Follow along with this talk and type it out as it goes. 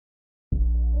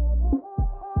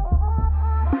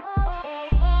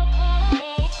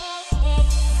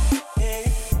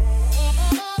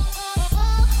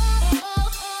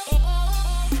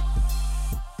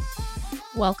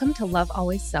Welcome to Love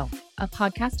Always Self, a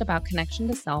podcast about connection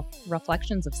to self,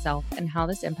 reflections of self, and how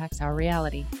this impacts our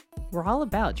reality. We're all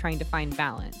about trying to find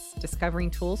balance, discovering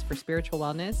tools for spiritual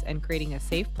wellness, and creating a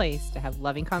safe place to have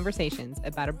loving conversations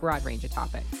about a broad range of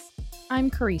topics. I'm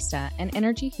Karista, an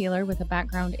energy healer with a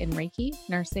background in Reiki,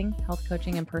 nursing, health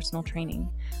coaching, and personal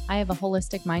training. I have a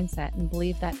holistic mindset and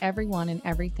believe that everyone and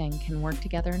everything can work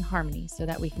together in harmony so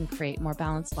that we can create more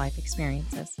balanced life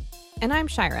experiences. And I'm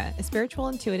Shira, a spiritual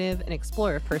intuitive and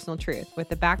explorer of personal truth with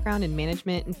a background in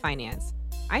management and finance.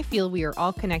 I feel we are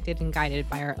all connected and guided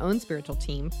by our own spiritual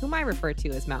team, whom I refer to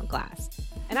as Mount Glass,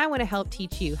 and I want to help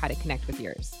teach you how to connect with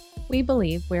yours. We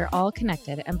believe we're all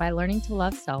connected, and by learning to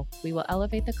love self, we will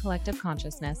elevate the collective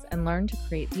consciousness and learn to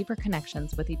create deeper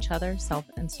connections with each other, self,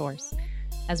 and source.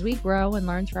 As we grow and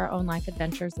learn through our own life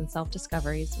adventures and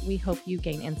self-discoveries, we hope you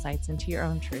gain insights into your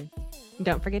own truth.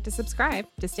 Don't forget to subscribe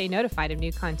to stay notified of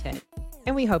new content,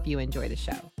 and we hope you enjoy the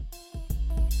show.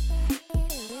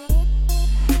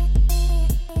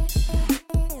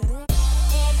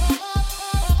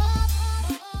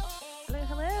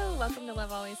 Hello. Welcome to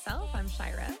Love Always Self. I'm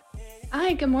Shira.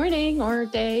 Hi, good morning or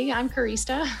day. I'm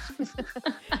Karista.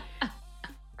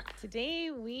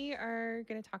 Today we are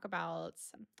going to talk about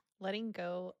letting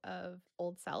go of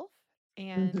old self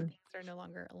and things that are no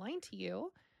longer aligned to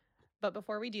you. But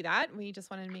before we do that, we just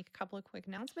wanted to make a couple of quick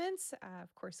announcements.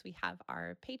 Of course, we have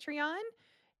our Patreon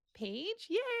page.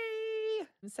 Yay!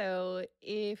 So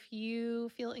if you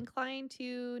feel inclined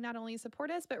to not only support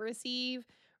us, but receive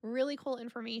really cool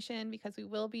information, because we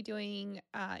will be doing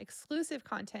exclusive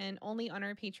content only on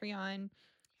our Patreon,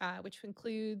 which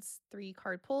includes 3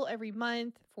 card pull every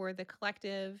month for the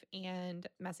collective and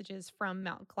messages from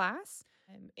Mount Glass.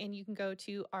 And you can go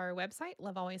to our website,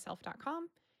 lovealwaysself.com,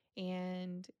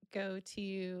 and go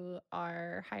to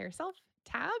our higher self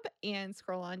tab and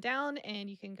scroll on down, and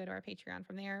you can go to our Patreon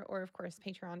from there, or of course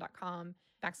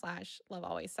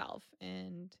patreon.com/lovealwaysself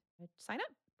and sign up.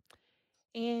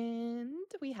 And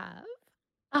we have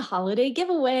a holiday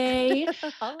giveaway,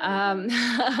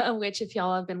 which if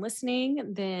y'all have been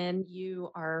listening, then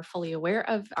you are fully aware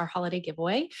of our holiday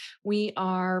giveaway. We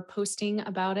are posting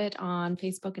about it on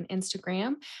Facebook and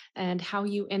Instagram, and how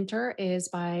you enter is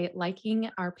by liking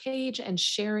our page and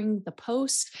sharing the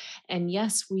post. And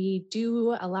yes, we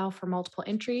do allow for multiple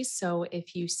entries. So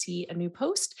if you see a new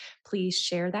post, please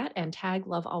share that and tag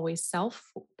Love Always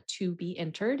Self to be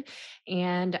entered.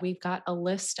 And we've got a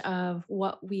list of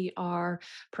what we are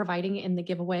providing in the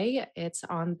giveaway. It's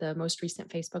on the most recent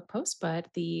Facebook post, but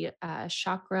the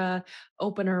chakra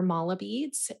opener mala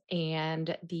beads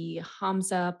and the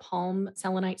Hamza palm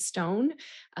selenite stone,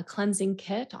 a cleansing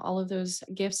kit, all of those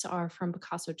gifts are from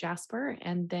Picasso Jasper.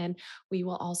 And then we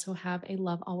will also have a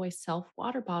Love Always Self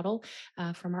water bottle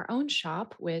from our own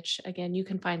shop, which again, you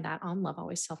can find that on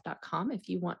lovealwaysself.com if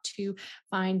you want to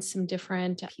find some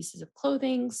different pieces of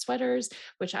clothing, sweaters,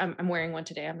 which I'm wearing one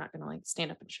today. I'm not going to like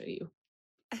stand up and show you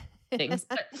things,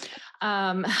 but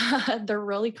they're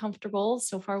really comfortable.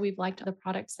 So far, we've liked the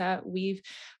products that we've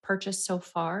purchased so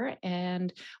far,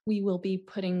 and we will be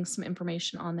putting some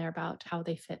information on there about how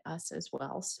they fit us as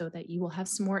well, so that you will have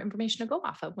some more information to go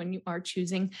off of when you are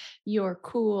choosing your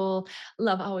cool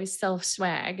Love Always Self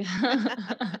swag.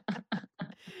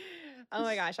 Oh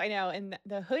my gosh, I know. And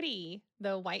the hoodie,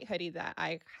 the white hoodie that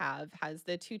I have, has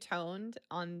the two-toned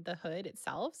on the hood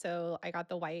itself. So I got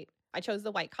the white. I chose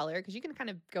the white color because you can kind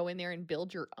of go in there and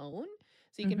build your own.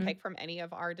 So you can pick from any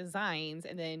of our designs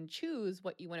and then choose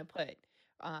what you want to put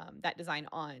that design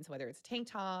on. So whether it's a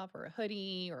tank top or a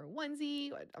hoodie or a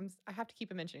onesie, I have to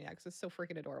keep mentioning that because it's so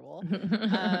freaking adorable.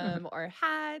 Or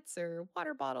hats or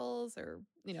water bottles or,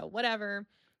 whatever.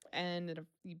 And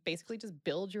you basically just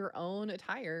build your own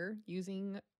attire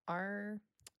using our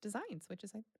designs, which I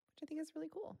think is really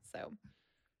cool. So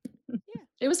yeah,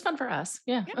 it was fun for us.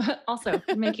 Yeah. Also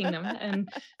making them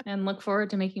and look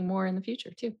forward to making more in the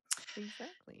future too.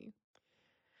 exactly.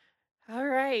 All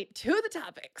right, to the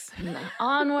topics.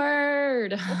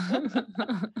 Onward.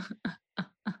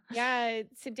 Yeah,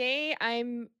 today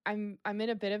I'm in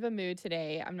a bit of a mood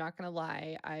today. I'm not gonna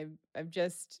lie. I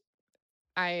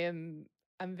am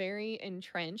I'm very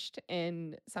entrenched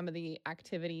in some of the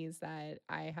activities that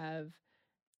I have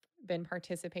been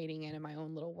participating in my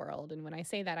own little world. And when I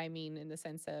say that, I mean in the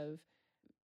sense of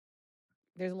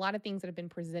there's a lot of things that have been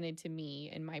presented to me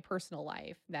in my personal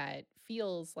life that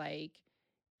feels like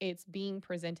it's being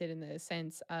presented in the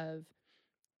sense of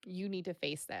you need to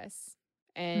face this.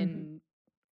 And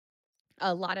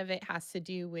a lot of it has to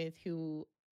do with who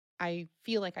I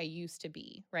feel like I used to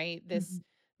be, right?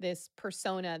 This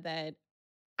persona that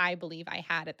I believe I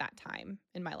had at that time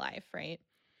in my life, right?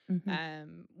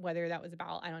 Mhm. Whether that was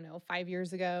about, I don't know, 5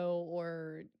 years ago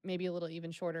or maybe a little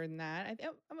even shorter than that.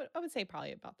 I would say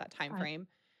probably about that time 5. frame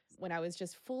when I was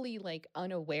just fully like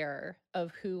unaware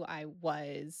of who I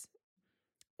was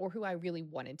or who I really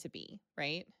wanted to be,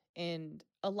 right? And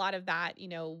a lot of that,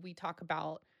 we talk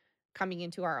about coming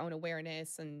into our own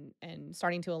awareness and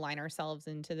starting to align ourselves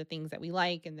into the things that we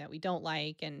like and that we don't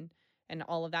like and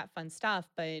all of that fun stuff,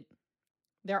 but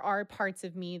there are parts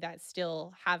of me that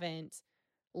still haven't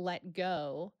let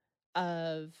go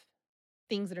of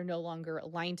things that are no longer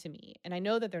aligned to me. And I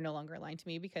know that they're no longer aligned to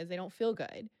me because they don't feel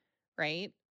good,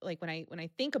 right? Like when I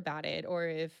think about it or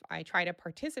if I try to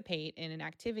participate in an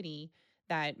activity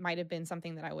that might have been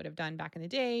something that I would have done back in the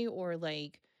day or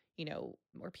like,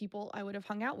 or people I would have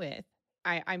hung out with.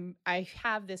 I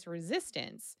have this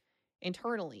resistance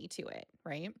internally to it,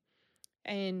 right?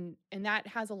 And that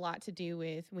has a lot to do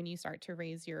with when you start to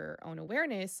raise your own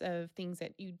awareness of things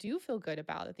that you do feel good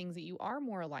about, the things that you are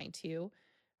more aligned to.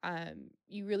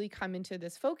 You really come into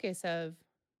this focus of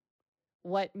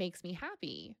what makes me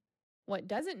happy, what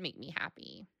doesn't make me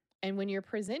happy. And when you're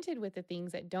presented with the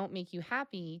things that don't make you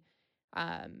happy,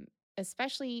 um,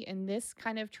 especially in this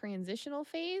kind of transitional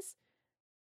phase,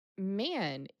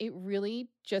 man, it really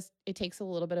just it takes a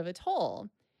little bit of a toll.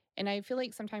 And I feel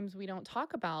like sometimes we don't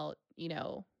talk about,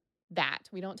 that.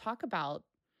 We don't talk about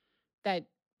that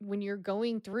when you're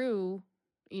going through,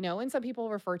 and some people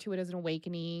refer to it as an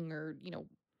awakening or,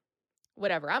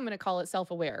 whatever. I'm going to call it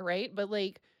self-aware, right? But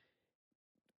like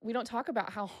we don't talk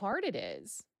about how hard it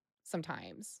is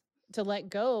sometimes to let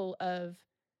go of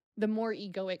the more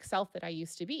egoic self that I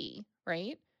used to be,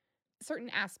 right? Certain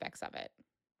aspects of it.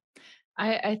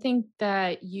 I think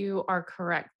that you are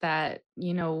correct that,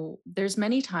 there's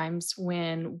many times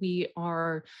when we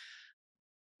are,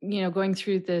 going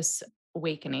through this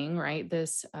awakening, right?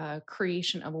 This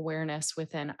creation of awareness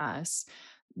within us,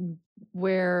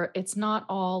 where it's not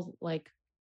all like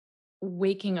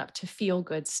waking up to feel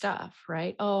good stuff,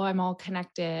 right? Oh, I'm all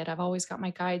connected. I've always got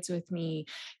my guides with me.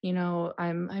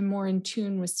 I'm more in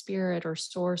tune with spirit or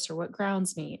source or what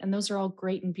grounds me. And those are all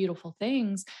great and beautiful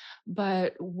things,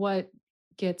 but what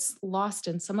gets lost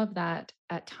in some of that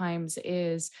at times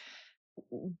is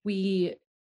we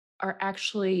are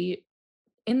actually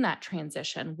in that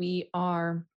transition. We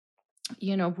are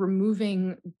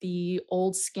removing the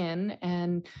old skin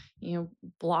and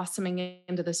blossoming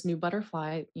into this new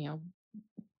butterfly,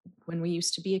 when we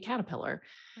used to be a caterpillar.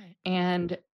 Right.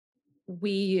 And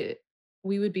we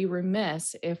we would be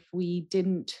remiss if we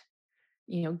didn't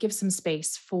give some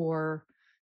space for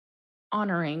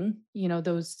honoring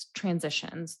those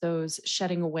transitions, those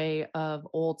shedding away of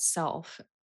old self,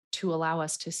 to allow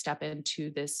us to step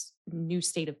into this new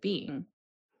state of being.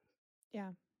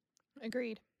 Yeah.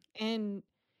 Agreed. And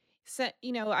so,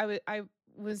 I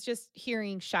was just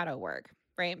hearing shadow work,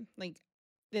 right? Like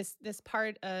this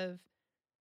part of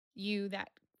you that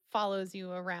follows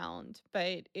you around,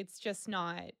 but it's just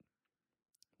not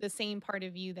the same part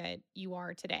of you that you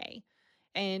are today.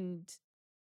 And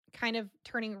kind of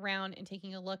turning around and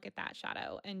taking a look at that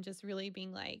shadow and just really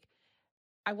being like,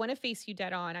 I want to face you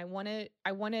dead on. I want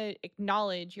to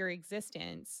acknowledge your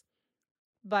existence,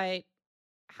 but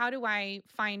how do I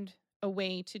find a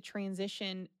way to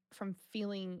transition from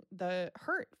feeling the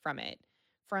hurt from it,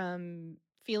 from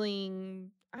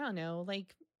feeling, I don't know,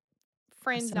 like A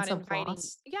friends not sense of inviting,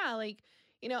 loss. yeah, like,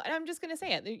 and I'm just going to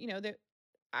say it, that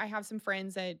I have some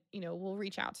friends that, will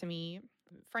reach out to me,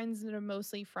 friends that are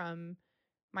mostly from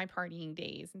my partying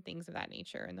days and things of that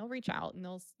nature. And they'll reach out and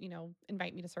they'll,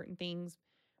 invite me to certain things.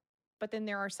 But then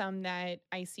there are some that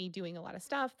I see doing a lot of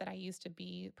stuff that I used to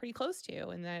be pretty close to,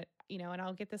 and that, and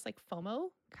I'll get this like FOMO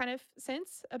kind of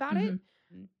sense about it. Mhm.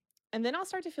 Mm. And then I'll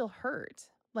start to feel hurt.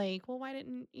 Like, well, why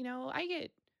didn't, I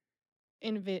get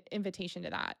invitation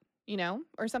to that,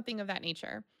 or something of that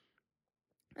nature.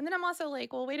 And then I'm also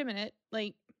like, well, wait a minute.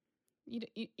 Like,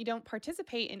 you don't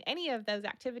participate in any of those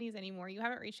activities anymore. You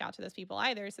haven't reached out to those people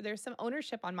either. So there's some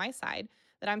ownership on my side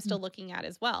that I'm still looking at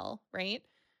as well, right?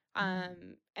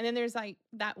 Mhm. And then there's like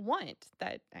that want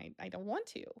that I don't want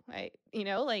to.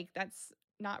 Like that's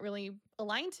not really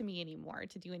aligned to me anymore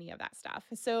to do any of that stuff.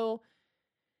 So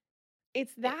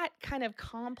it's It that kind of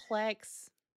complex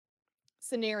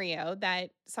scenario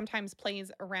that sometimes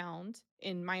plays around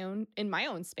in my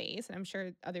own space, and I'm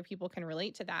sure other people can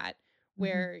relate to that, Mhm.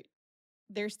 where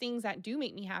there's things that do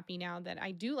make me happy now that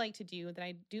I do like to do, that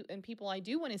I do, and people I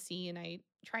do want to see and I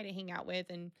try to hang out with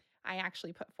and I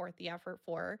actually put forth the effort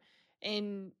for.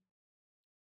 And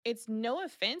it's no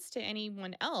offense to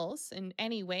anyone else in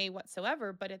any way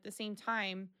whatsoever, but at the same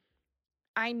time,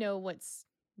 I know what's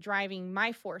driving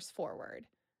my force forward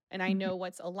and I Mhm. know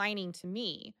what's aligning to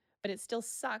me. but it still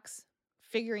sucks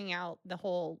figuring out the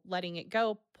whole letting it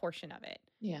go portion of it,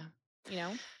 Yeah. you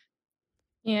know?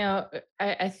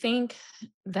 I think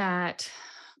that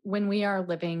when we are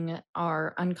living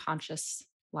our unconscious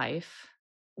life,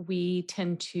 we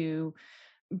tend to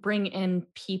bring in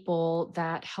people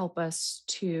that help us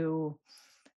to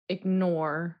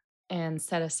ignore and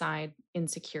set aside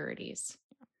insecurities.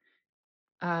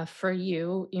 For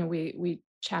you, we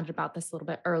chatted about this a little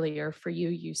bit earlier. For you,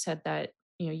 you said that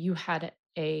you had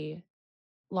a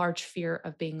large fear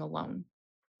of being alone.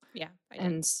 Yeah, I did.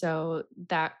 And so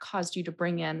that caused you to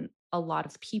bring in a lot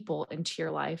of people into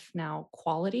your life. Now,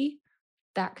 quality,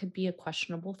 that could be a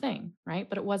questionable thing, right?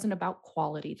 But it wasn't about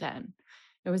quality then.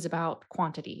 It was about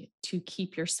quantity to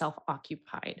keep yourself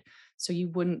occupied so you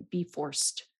wouldn't be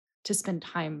forced to spend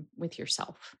time with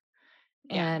yourself.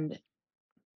 Yeah. And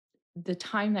the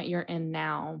time that you're in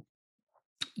now,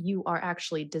 you are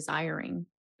actually desiring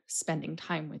spending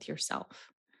time with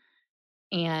yourself.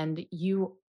 And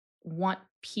you want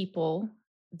people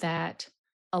that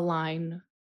align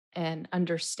and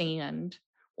understand,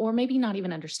 or maybe not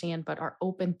even understand, but are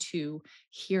open to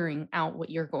hearing out what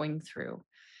you're going through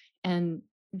and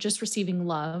just receiving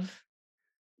love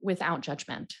without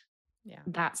judgment. Yeah.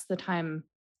 That's the time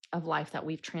of life that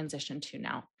we've transitioned to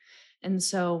now. And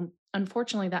so,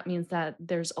 unfortunately, that means that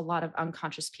there's a lot of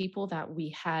unconscious people that we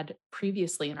had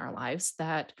previously in our lives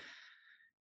that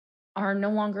are no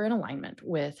longer in alignment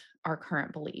with our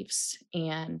current beliefs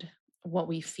and what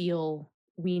we feel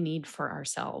we need for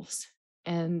ourselves.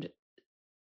 And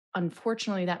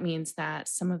unfortunately, that means that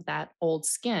some of that old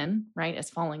skin, right, is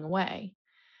falling away.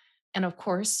 And of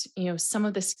course, some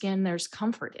of the skin, there's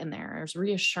comfort in there, there's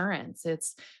reassurance.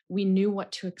 It's we knew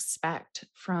what to expect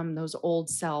from those old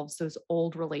selves, those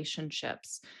old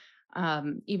relationships,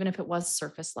 even if it was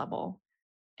surface level.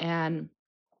 And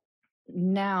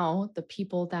now the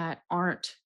people that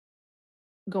aren't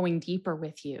going deeper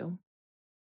with you,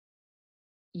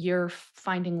 you're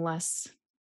finding less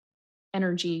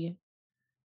energy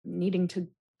needing to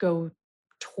go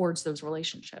towards those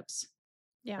relationships.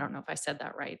 I Yeah. don't know if I said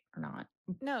that right or not,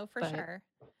 No, for but sure.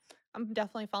 I'm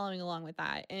definitely following along with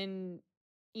that. And,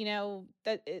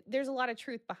 there's a lot of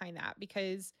truth behind that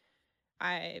because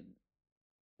I,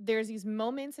 there's these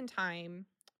moments in time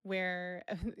where,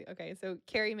 okay, so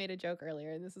Carrie made a joke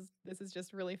earlier, and this is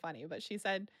just really funny, but she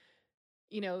said,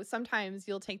 sometimes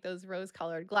you'll take those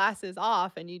rose-colored glasses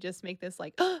off and you just make this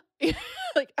like,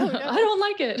 like, "Oh, I no, don't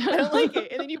like I don't like it.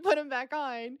 it." And then you put them back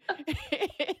on.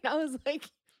 And I was like,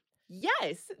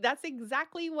 "Yes, that's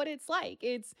exactly what it's like."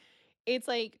 It's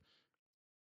like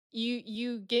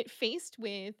you get faced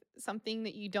with something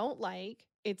that you don't like.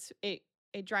 It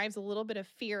drives a little bit of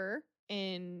fear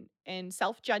and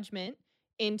self-judgment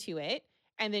into it,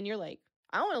 and then you're like,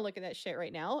 "I don't wanna look at that shit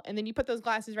right now." And then you put those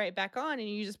glasses right back on and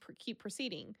you just keep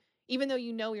proceeding, even though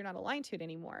you know you're not aligned to it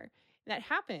anymore. And that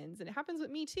happens, and it happens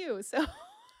with me too. So,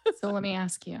 So let me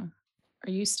ask you,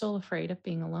 are you still afraid of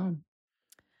being alone?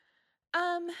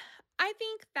 um, I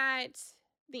think that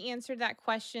the answer to that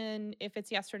question, if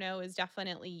it's yes or no, is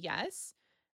definitely yes.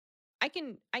 I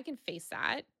can face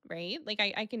that, right? Like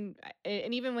I can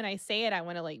and even when I say it, I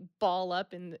wanna, like, ball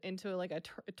up into, like, a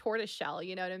tortoise shell,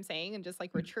 you know what I'm saying? And just,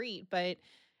 like, Mm. retreat, but,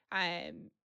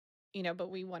 um, but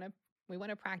we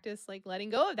wanna practice, like, letting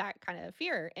go of that kinda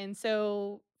fear. And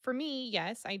so, for me,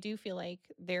 yes, I do feel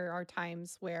like there are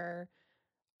times where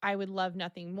I would love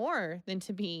nothing more than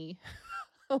to be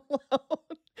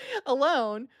alone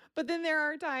alone, but then there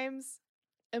are times,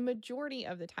 a majority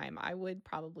of the time, I would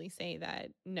probably say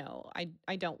that no,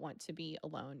 I don't want to be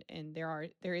alone, and there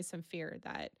is some fear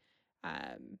that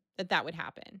that would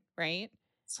happen, right?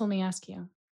 So let me ask you,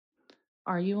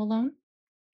 are you alone?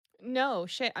 No,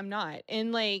 shit, I'm not.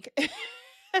 And like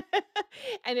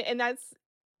and that's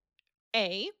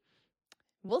A,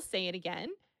 we'll say it again,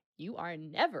 you are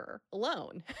never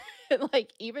alone.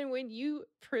 Like even when you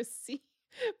perceive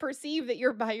that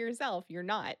you're by yourself, you're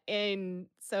not. And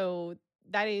so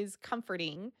that is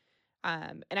comforting.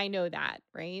 And I know that,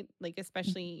 right? Like Mm.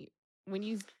 especially when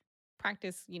you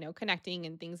practice, connecting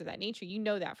and things of that nature, you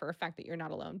know that for a fact that you're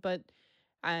not alone.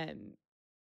 Um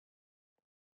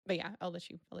but yeah, I'll let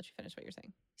you finish what you're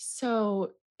saying.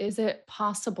 So is it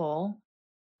possible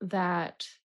that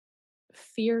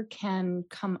fear can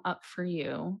come up for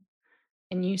you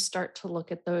and you start to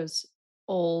look at those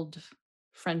old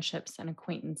friendships and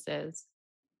acquaintances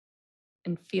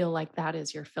and feel like that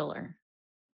is your filler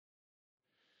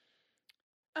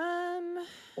Um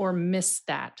or miss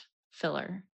that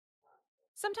filler?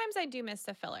 Sometimes I do miss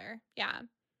the filler. Yeah.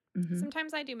 Mhm,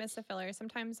 Sometimes I do miss the filler.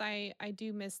 Sometimes I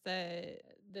do miss the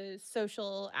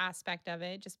social aspect of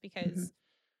it just mhm. because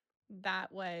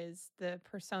that was the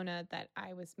persona that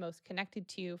I was most connected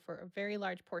to for a very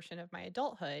large portion of my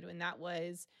adulthood, and that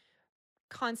was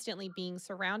constantly being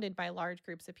surrounded by large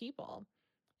groups of people.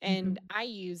 And Mhm. I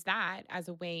use that as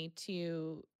a way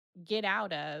to get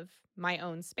out of my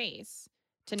own space,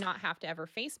 to not have to ever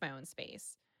face my own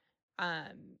space.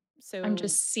 I'm So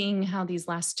just seeing how these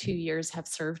last 2 years have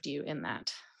served you in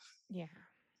that, yeah,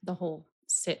 the whole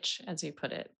sitch, as you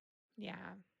put it.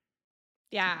 yeah,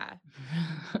 yeah.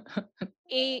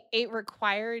 It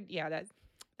required, yeah,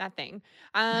 that thing.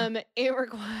 It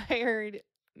required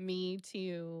me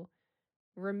to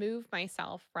remove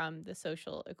myself from the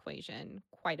social equation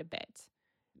quite a bit.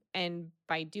 And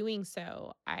by doing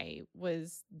so, I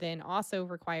was then also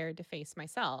required to face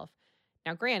myself.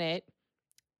 Now, granted,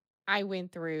 I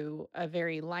went through a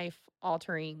very life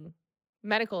altering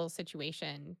medical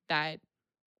situation that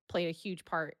played a huge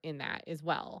part in that as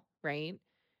well, right?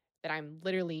 That I'm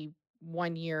literally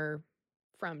 1 year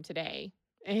from today.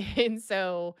 And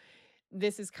so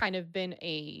this has kind of been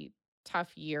a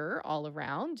tough year all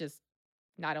around, just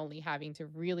not only having to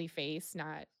really face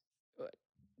uh,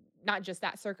 not just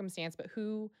that circumstance, but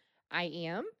who I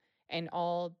am and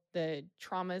all the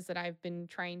traumas that I've been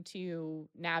trying to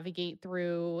navigate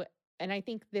through. And I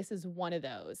think this is one of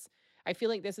those. I feel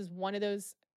like this is one of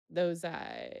those and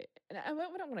I don't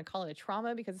want to call it a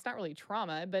trauma because it's not really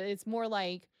trauma, but it's more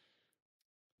like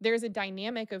there's a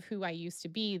dynamic of who I used to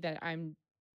be that I'm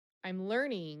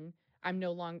learning I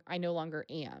no longer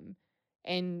am.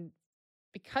 And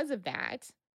because of that,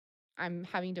 I'm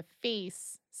having to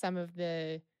face some of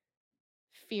the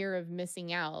fear of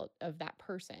missing out of that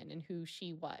person and who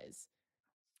she was.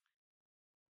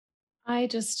 I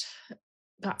just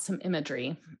got some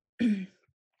imagery.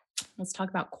 Let's talk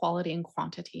about quality and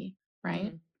quantity,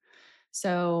 right? Mhm.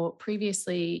 So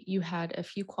previously, you had a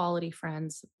few quality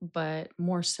friends, but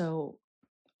more so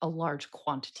a large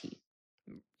quantity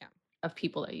Yeah. of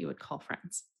people that you would call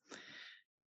friends.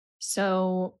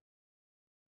 So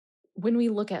when we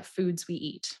look at foods we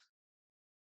eat,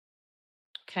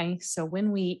 okay, so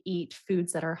when we eat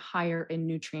foods that are higher in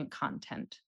nutrient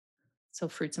content, so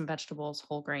fruits and vegetables,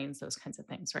 whole grains, those kinds of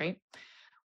things, right?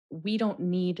 We don't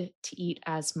need to eat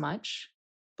as much,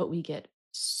 but we get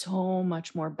so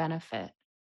much more benefit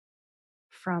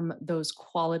from those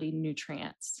quality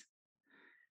nutrients.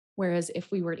 Whereas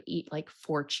if we were to eat like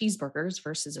 4 cheeseburgers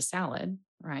versus a salad,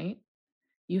 right?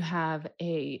 You have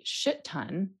a shit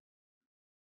ton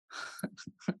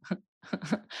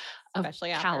of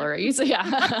Especially after. calories. Yeah,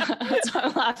 that's why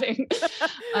I'm laughing.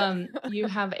 You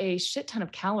have a shit ton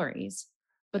of calories,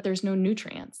 but Yep. there's no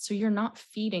nutrients. So you're not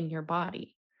feeding your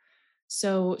body.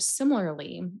 So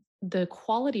similarly, the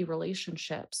quality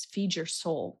relationships feed your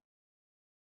soul,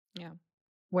 Yeah.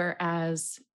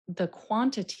 whereas the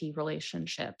quantity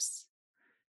relationships,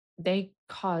 they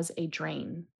cause a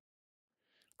drain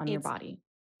on your It's body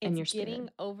and it's your spirit. getting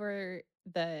over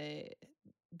the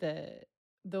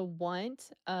the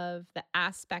want of the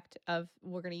aspect of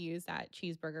we're going to use that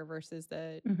cheeseburger versus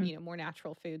the, Mhm. more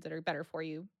natural foods that are better for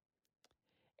you.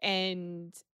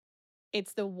 And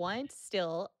it's the want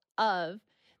still of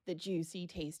the juicy,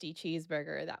 tasty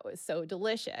cheeseburger that was so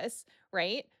delicious,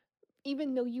 right?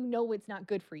 Even though you know it's not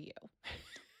good for you.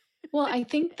 Well, I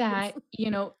think It's that,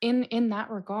 in that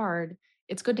regard,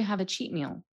 it's good to have a cheat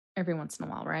meal every once in a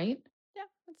while, right? yeah,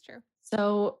 that's true.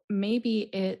 So maybe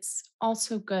it's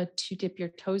also good to dip your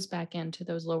toes back into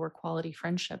those lower quality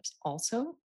friendships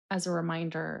also as a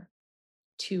reminder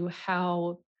to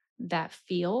how that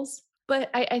feels. But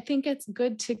I think it's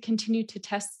good to continue to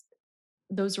test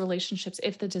those relationships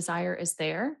if the desire is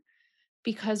there,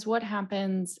 because what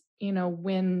happens,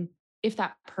 when if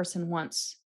that person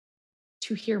wants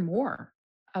to hear more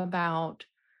about,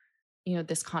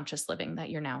 this conscious living that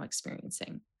you're now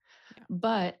experiencing. Yeah.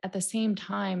 But at the same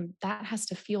time, that has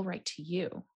to feel right to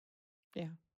you. Yeah.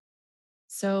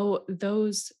 So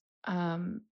those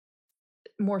um,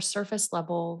 more surface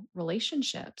level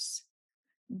relationships,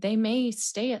 they may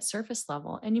stay at surface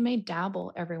level and you may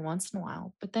dabble every once in a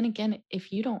while. But then again,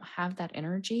 if you don't have that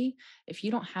energy, if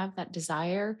you don't have that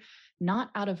desire,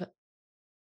 not out of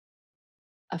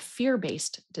a fear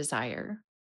based desire,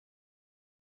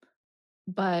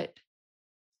 but,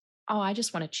 oh, I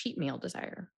just want a cheat meal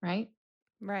desire, right?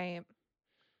 Right.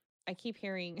 I keep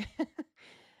hearing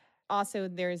also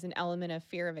there's an element of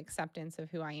fear of acceptance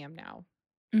of who I am now,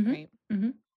 Hmm. right?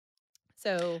 Hmm.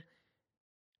 So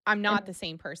I'm And not the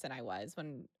same person I was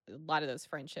when a lot of those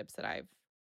friendships that I've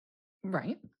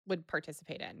right. would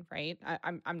participate in, right?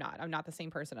 I'm not the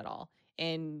same person at all.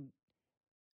 And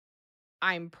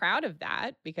I'm proud of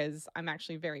that because I'm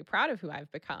actually very proud of who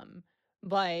I've become.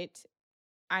 But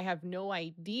I have no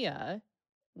idea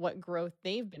what growth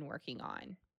they've been working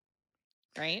on,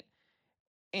 right?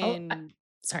 Oh, And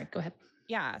sorry, go ahead.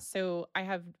 yeah, so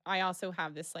I also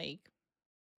have this like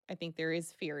I think there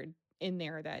is fear in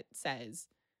there that says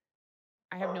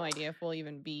I have no idea if we'll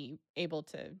even be able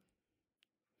to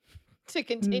M-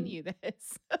 continue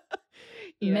this.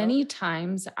 you know? Many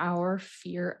times our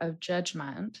fear of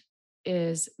judgment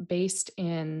is based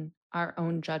in our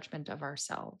own judgment of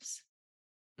ourselves.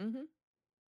 Mhm.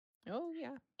 Oh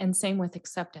yeah. And same with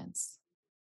acceptance.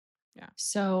 Yeah.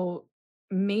 So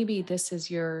maybe this is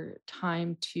your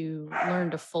time to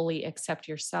learn to fully accept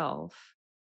yourself.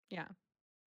 Yeah.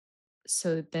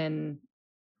 So then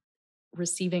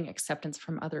receiving acceptance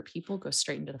from other people goes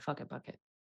straight into the fuck it bucket.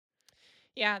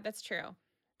 Yeah, that's true.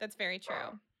 That's very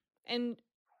true. And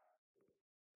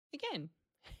again,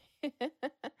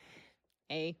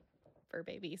 A for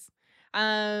babies.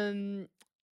 Um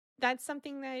that's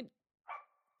something that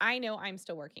I know I'm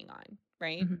still working on,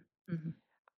 right? Mhm, mhm,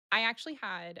 I actually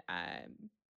had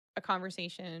a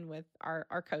conversation with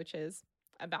our coaches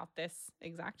about this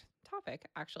exact topic,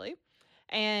 actually.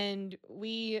 And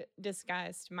we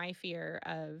discussed my fear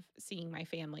of seeing my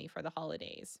family for the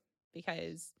holidays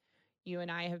because you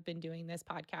and I have been doing this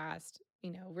podcast,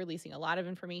 releasing a lot of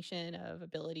information of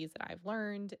abilities that I've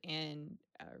learned and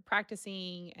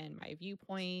practicing and my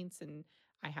viewpoints. And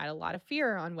I had a lot of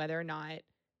fear on whether or not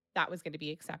that was going to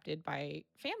be accepted by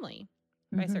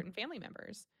mhm, certain family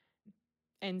members.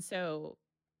 And so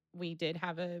we did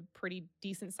have a pretty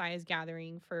decent sized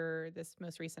gathering for this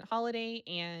most recent holiday,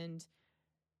 and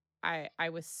I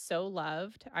was so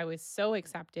loved. I was so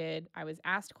accepted. I was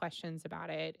asked questions about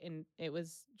it, and it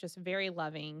was just very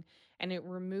loving, and it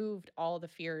removed all the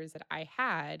fears that I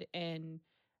had. And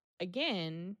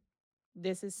again,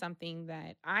 this is something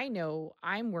that I know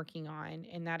I'm working on,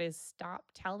 and that is stop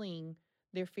telling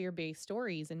their fear-based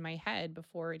stories in my head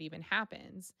before it even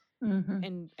happens,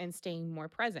 mhm, and staying more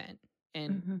present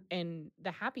and mhm.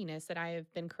 the happiness that I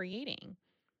have been creating.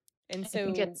 And I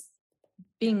think so it's yeah,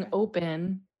 being go ahead.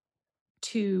 open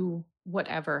to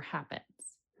whatever happens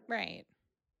Right.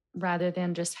 rather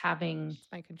than just having, It's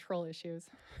my control issues.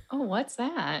 oh, what's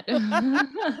that?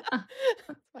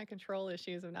 It's my control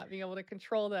issues of not being able to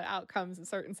control the outcomes of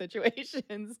certain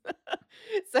situations.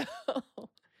 so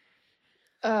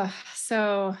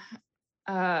So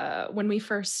when we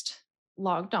first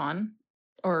logged on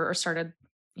or started,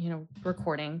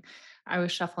 recording, I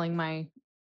was shuffling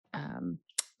um,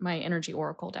 my energy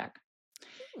oracle deck,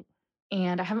 Ooh,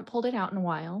 and I haven't pulled it out in a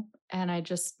while. And I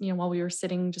just, while we were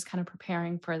sitting, just kind of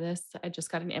preparing for this, I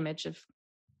just got an image of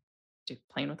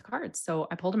playing with cards. So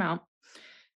I pulled them out,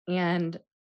 and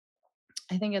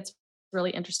I think it's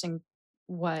really interesting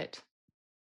what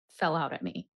fell out at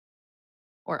me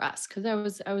or us,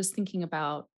 because I was thinking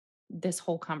about this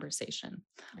whole conversation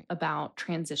right, about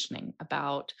transitioning,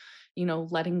 about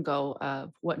letting go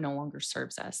of what no longer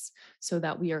serves us, so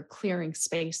that we are clearing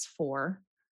space for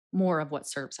more of what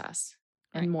serves us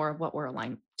and right, more of what we're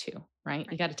aligned to. Right?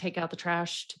 You right. got to take out the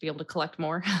trash to be able to collect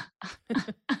more.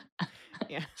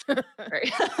 Yeah.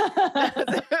 Right.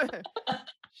 That's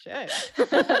shit.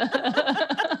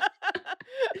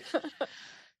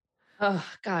 Oh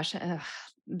gosh,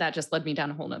 that just led me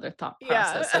down a whole nother thought yeah.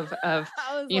 process of I was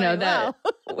like, that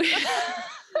wow. we,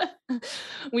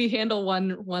 we handle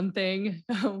one thing,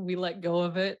 we let go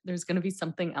of it. There's going to be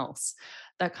something else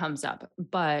that comes up,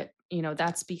 but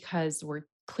that's because we're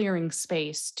clearing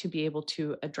space to be able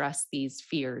to address these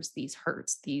fears, these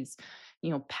hurts, these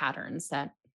patterns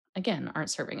that again aren't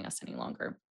serving us any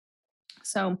longer.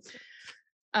 So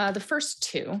the first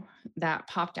two that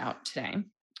popped out today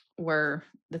were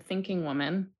the thinking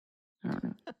woman, I don't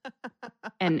know,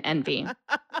 and envy.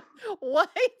 what?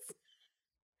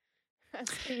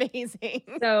 That's amazing.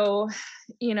 So,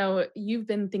 you've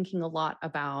been thinking a lot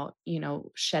about,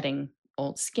 shedding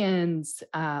old skins,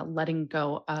 letting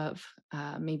go of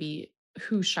maybe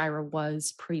who Shira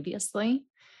was previously.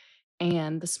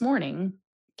 And this morning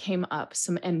came up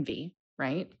some envy,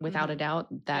 right? Without a Mhm. doubt,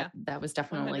 Yeah, that was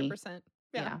definitely, 100%.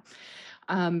 Yeah. yeah.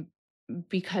 Um,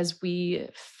 because we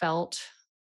felt,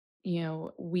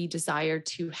 we desired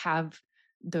to have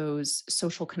those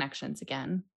social connections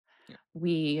again. Yeah.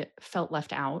 We felt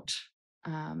left out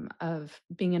of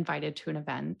being invited to an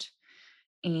event.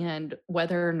 And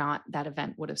whether or not that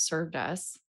event would have served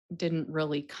us didn't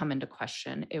really come into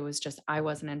question. It was just, I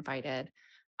wasn't invited.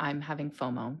 I'm having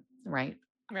FOMO, right?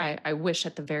 Right. I wish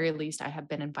at the very least I had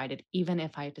been invited, even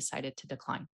if I decided to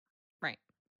decline, Right.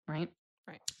 right?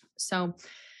 Right. So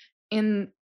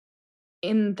in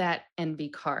in that envy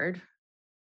card,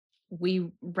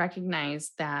 we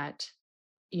recognize that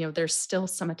there's still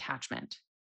some attachment.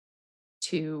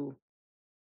 to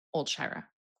old Shira,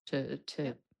 to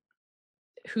Yep.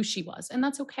 who she was. And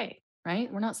that's okay,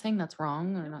 right? We're not saying that's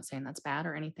wrong. We're not saying that's bad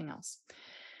or anything else.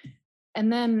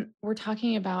 And then we're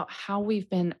talking about how we've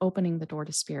been opening the door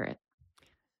to spirit,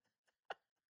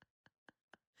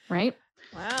 right?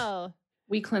 Wow.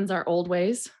 We cleanse our old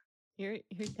ways Your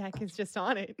deck is just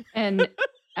on it. and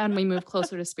we move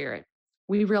closer to spirit.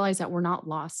 We realize that we're not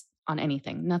lost on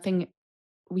anything. Nothing,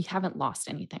 we haven't lost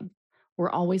anything. We're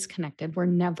always connected. We're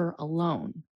never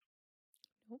alone.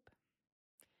 Nope.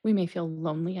 We may feel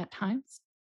lonely at times,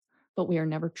 but we are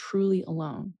never truly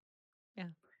alone. Yeah.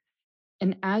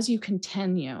 And as you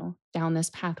continue down this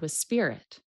path with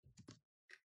spirit,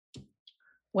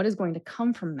 what is going to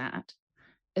come from that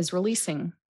is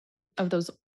releasing of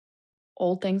those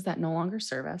old things that no longer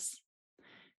serve us.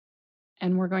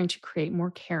 And we're going to create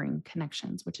more caring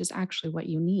connections, which is actually what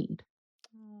you need.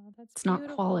 Oh, that's It's not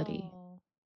quality, beautiful.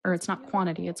 or That's it's not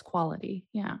quantity, it's beautiful. quality.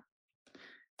 Yeah.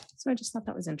 So I just thought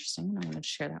that was interesting. And I wanted to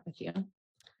share that with you.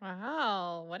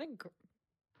 Wow.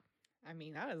 I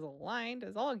mean, that is aligned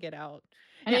as all get out.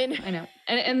 I know, And I know.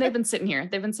 And they've been sitting here.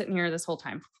 They've been sitting here this whole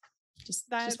time. Just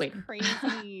that's waiting.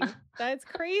 crazy. That's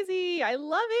crazy. I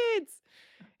love it.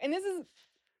 And this is,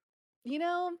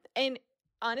 and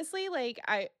honestly, like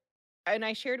I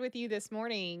shared with you this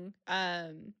morning,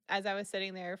 as I was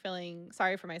sitting there feeling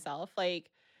sorry for myself, like,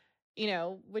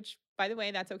 which by the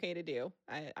way, that's okay to do.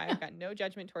 I've Yeah. got no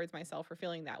judgment towards myself for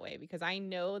feeling that way because I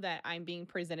know that I'm being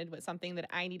presented with something that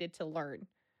I needed to learn.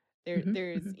 Hmm.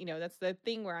 There's, Hmm. that's the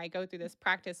thing where I go through this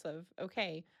practice of,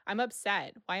 okay, I'm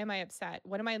upset. Why am I upset?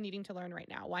 What am I needing to learn right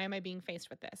now? Why am I being faced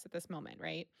with this at this moment,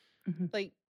 right? Hmm.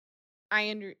 Like I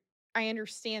under I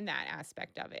understand that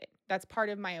aspect of it. That's part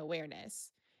of my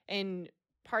awareness. And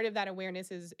part of that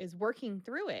awareness is working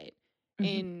through it. Hmm.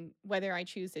 And whether I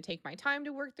choose to take my time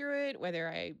to work through it, whether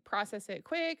I process it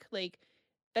quick, like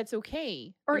that's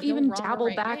okay. Or There's no even wrong or dabble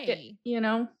right back at, way. you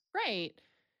know, Right. it's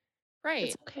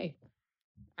Right. okay.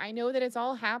 I know that it's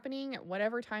all happening at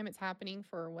whatever time it's happening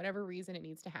for whatever reason it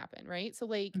needs to happen, right? So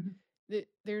like Hmm.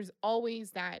 there's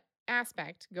always that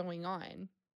aspect going on.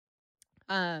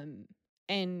 Um,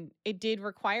 and it did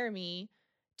require me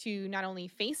to not only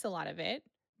face a lot of it,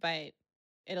 but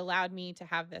it allowed me to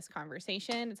have this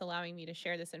conversation. It's allowing me to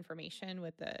share this information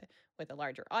with a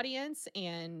larger audience,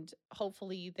 and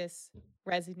hopefully this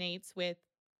resonates with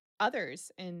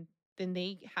others, and then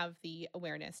they have the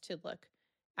awareness to look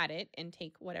at it and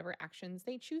take whatever actions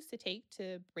they choose to take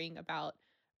to bring about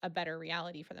a better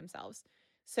reality for themselves.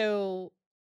 So,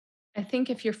 I think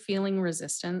if you're feeling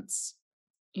resistance,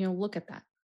 look at that.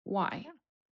 Why?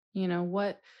 yeah.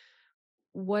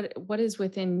 What is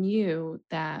within you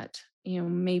that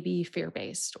may be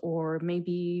fear-based or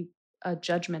maybe a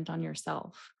judgment on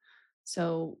yourself.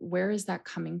 So where is that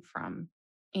coming from?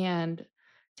 And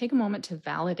take a moment to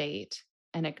validate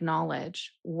and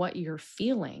acknowledge what you're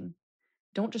feeling.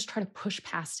 Don't just try to push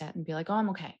past it and be like, oh, I'm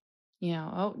okay,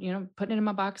 putting it in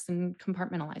my box and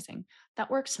compartmentalizing. That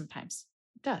works sometimes.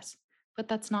 It does, but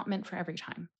that's not meant for every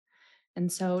time. And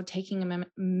so taking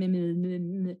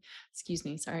excuse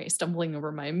me, sorry, stumbling over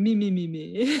my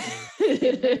me.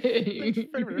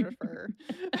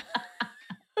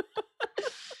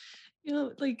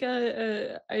 Like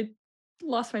I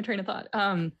lost my train of thought.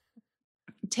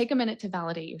 Take a minute to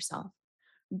validate yourself.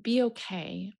 Be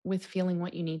okay with feeling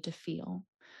what you need to feel.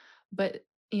 But,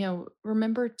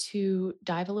 remember to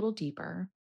dive a little deeper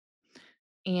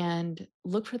and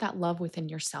look for that love within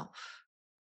yourself.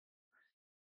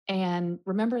 And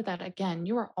remember that again,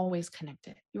 you are always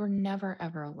connected. You are never,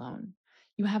 ever alone.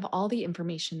 You have all the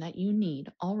information that you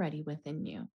need already within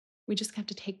you. We just have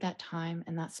to take that time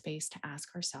and that space to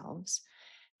ask ourselves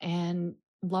and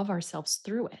love ourselves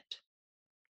through it.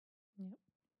 Yep.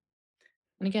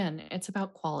 And again, it's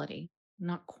about quality,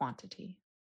 not quantity.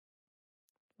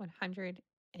 125%.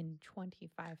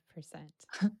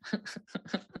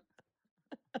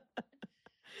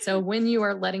 So when you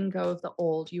are letting go of the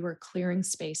old, you are clearing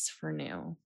space for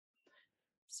new.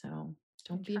 So And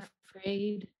don't be try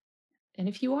afraid. And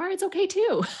if you are, it's okay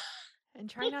too. and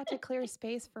try not to clear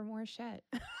space for more shit.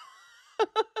 I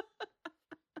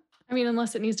mean,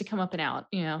 unless it needs to come up and out.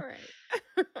 Right.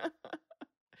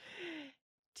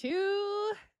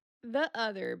 To the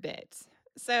other bit.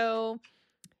 So,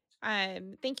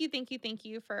 thank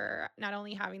you for not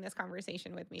only having this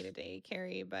conversation with me today,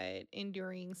 Carrie, but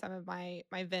enduring some of my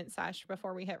vent sesh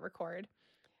before we hit record.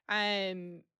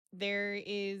 Um, there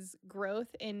is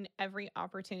growth in every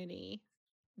opportunity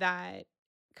that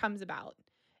comes about.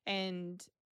 And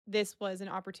this was an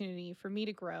opportunity for me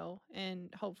to grow.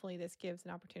 And hopefully, this gives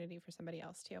an opportunity for somebody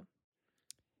else too.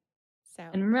 So,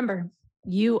 And remember,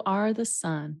 You are the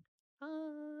sun.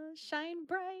 Shine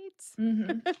bright.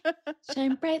 Mhm.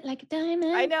 Shine bright like a I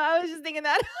diamond. know. I was just thinking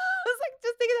that. I was like,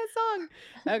 just thinking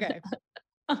that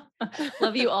song. Okay.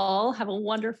 Love you all. Have a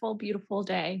wonderful, beautiful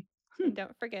day. And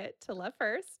don't forget to love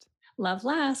first Love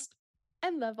last.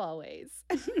 and love always.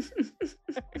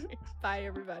 Bye,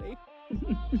 everybody.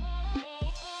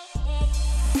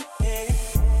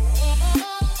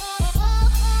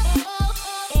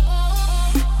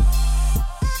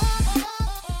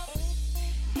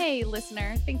 Hey,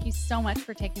 listener, thank you so much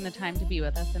for taking the time to be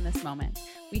with us in this moment.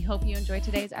 We hope you enjoyed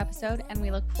today's episode, and we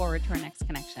look forward to our next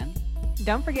connection.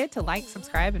 Don't forget to like,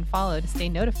 subscribe, and follow to stay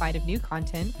notified of new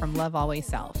content from Love Always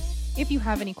Self. If you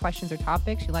have any questions or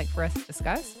topics you'd like for us to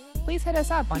discuss, please hit us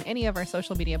up on any of our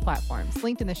social media platforms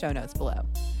linked in the show notes below.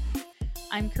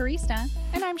 I'm Karista.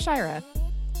 And I'm Shira.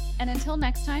 And until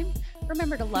next time,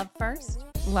 remember to love first,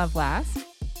 Love last,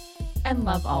 and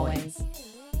love always.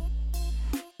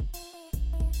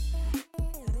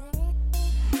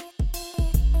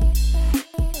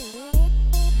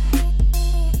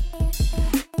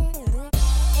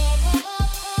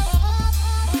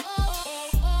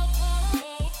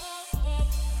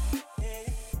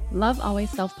 Love Always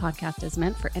Self podcast is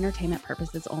meant for entertainment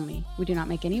purposes only. We do not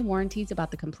make any warranties about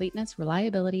the completeness,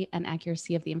 reliability, and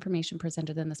accuracy of the information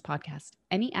presented in this podcast.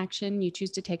 Any action you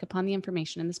choose to take upon the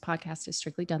information in this podcast is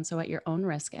strictly done so at your own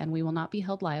risk, and we will not be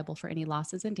held liable for any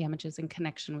losses and damages in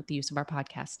connection with the use of our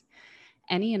podcast.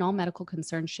 Any and all medical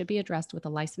concerns should be addressed with a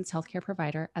licensed healthcare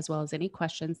provider, as well as any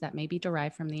questions that may be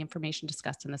derived from the information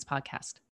discussed in this podcast.